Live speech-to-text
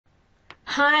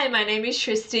Hi, my name is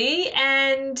Tristy,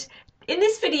 and in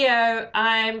this video,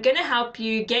 I'm going to help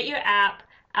you get your app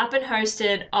up and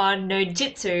hosted on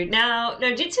Nodejitsu. Now,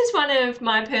 Nodejitsu is one of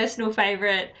my personal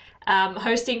favorite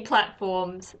hosting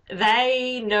platforms.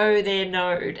 They know their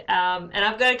Node, and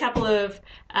I've got a couple of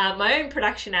my own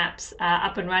production apps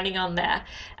up and running on there.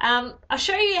 I'll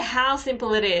show you how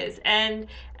simple it is, and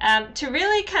to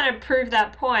really kind of prove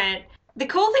that point, the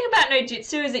cool thing about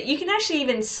Nodejitsu is that you can actually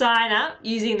even sign up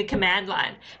using the command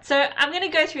line. So I'm going to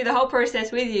go through the whole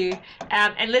process with you,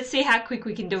 and let's see how quick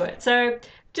we can do it. So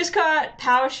just got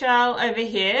PowerShell over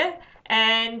here,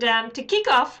 and to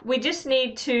kick off, we just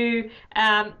need to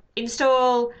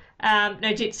install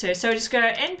Nodejitsu. So just go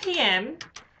npm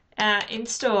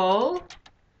install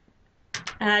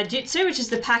Jutsu, which is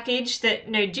the package that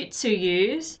Nodejitsu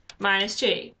use,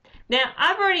 -g. Now,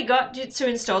 I've already got Jutsu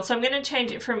installed, so I'm going to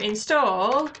change it from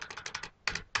install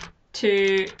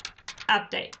to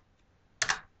update.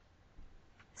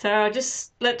 So I'll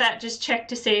just let that just check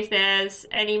to see if there's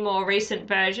any more recent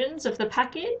versions of the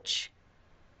package.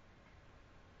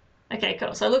 Okay,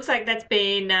 cool. So it looks like that's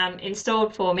been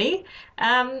installed for me.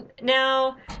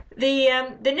 Now,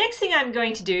 the next thing I'm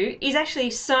going to do is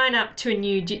actually sign up to a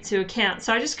new Jutsu account.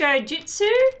 So I just go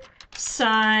Jutsu,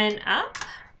 sign up.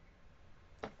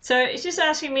 So it's just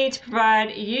asking me to provide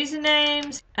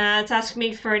usernames, it's asking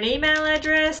me for an email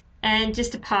address, and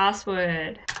just a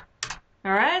password.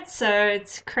 Alright, so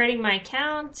it's creating my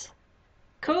account.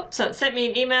 Cool, so it sent me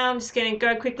an email, I'm just going to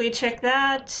go quickly check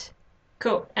that.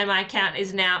 Cool, and my account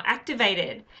is now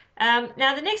activated.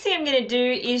 Now the next thing I'm going to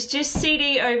do is just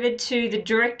cd over to the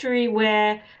directory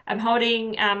where I'm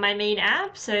holding my Mean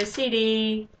app, so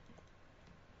cd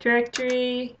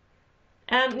directory.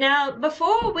 Now,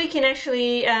 before we can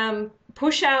actually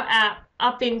push our app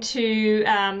up into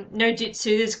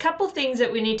Nodejitsu, there's a couple of things that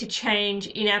we need to change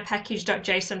in our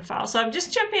package.json file. So I'm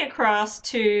just jumping across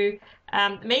to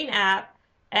the Mean app,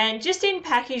 and just in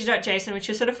package.json, which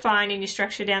you'll sort of find in your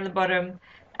structure down the bottom,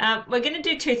 we're going to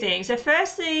do two things. So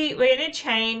firstly, we're going to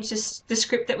change the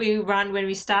script that we run when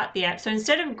we start the app. So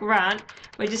instead of grunt,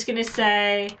 we're just going to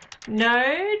say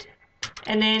node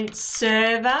and then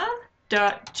server.js,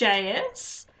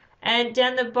 and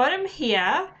down the bottom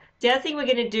here, the other thing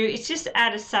we're going to do is just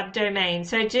add a subdomain.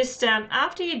 So just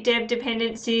after your dev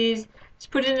dependencies,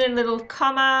 just put in a little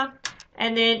comma,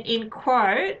 and then in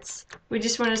quotes, we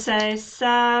just want to say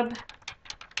subdomain,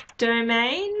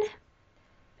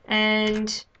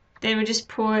 and then we'll just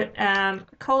put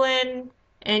colon,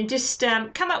 and just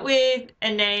come up with a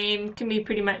name. Can be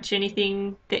pretty much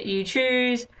anything that you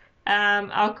choose.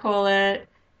 I'll call it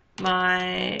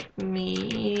my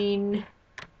Mean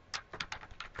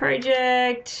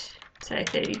project, so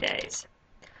 30 days.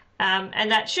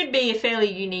 And that should be a fairly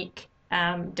unique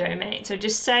domain. So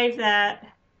just save that,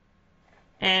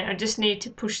 and I just need to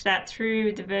push that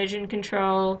through the version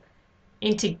control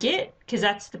into Git, because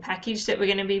that's the package that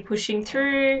we're going to be pushing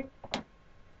through.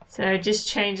 So just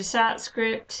change the start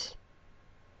script,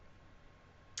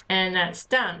 and that's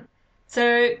done.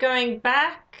 So going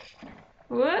back,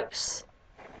 whoops,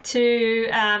 to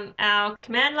our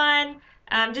command line,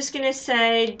 I'm just going to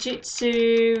say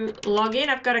Jutsu login.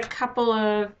 I've got a couple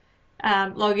of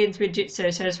logins with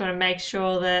Jutsu, so I just want to make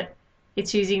sure that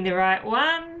it's using the right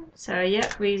one. So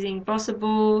yep, we're using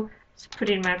Bossable. Just put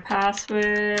in my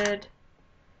password.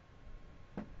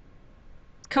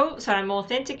 Cool, so I'm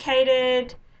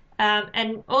authenticated.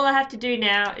 And all I have to do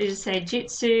now is say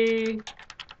Jutsu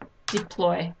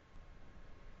deploy.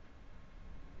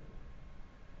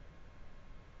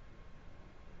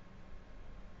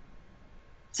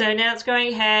 So now it's going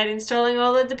ahead, installing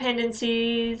all the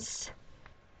dependencies.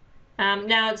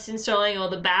 Now it's installing all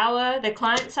the Bower, the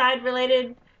client-side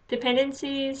related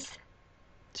dependencies.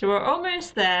 So we're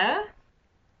almost there.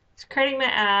 It's creating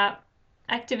my app,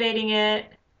 activating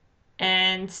it,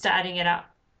 and starting it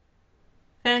up.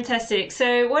 Fantastic.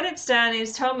 So what it's done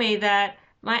is told me that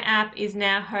my app is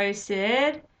now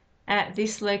hosted at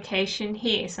this location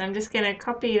here. So I'm just going to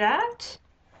copy that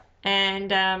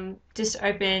and just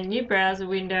open new browser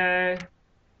window,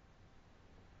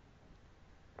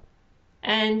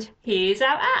 and here's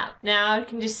our app. Now I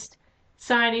can just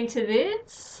sign into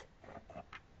this,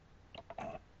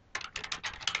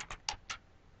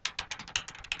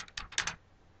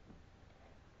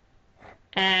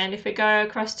 and if we go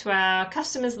across to our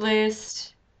customers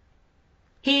list,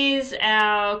 here's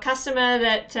our customer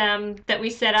that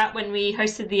we set up when we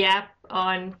hosted the app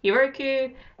on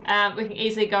Heroku. We can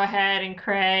easily go ahead and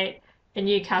create a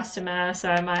new customer. So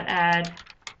I might add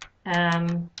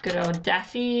good old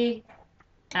Daffy.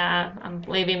 I'll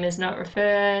leave him as not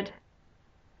referred.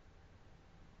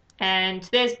 And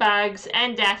there's Bugs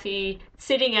and Daffy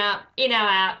sitting up in our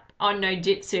app on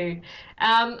Nodejitsu.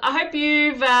 I hope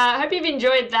you've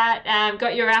enjoyed that,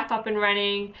 got your app up and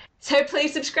running. So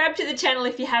please subscribe to the channel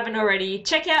if you haven't already.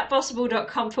 Check out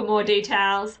bossable.com for more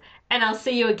details, and I'll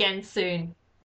see you again soon.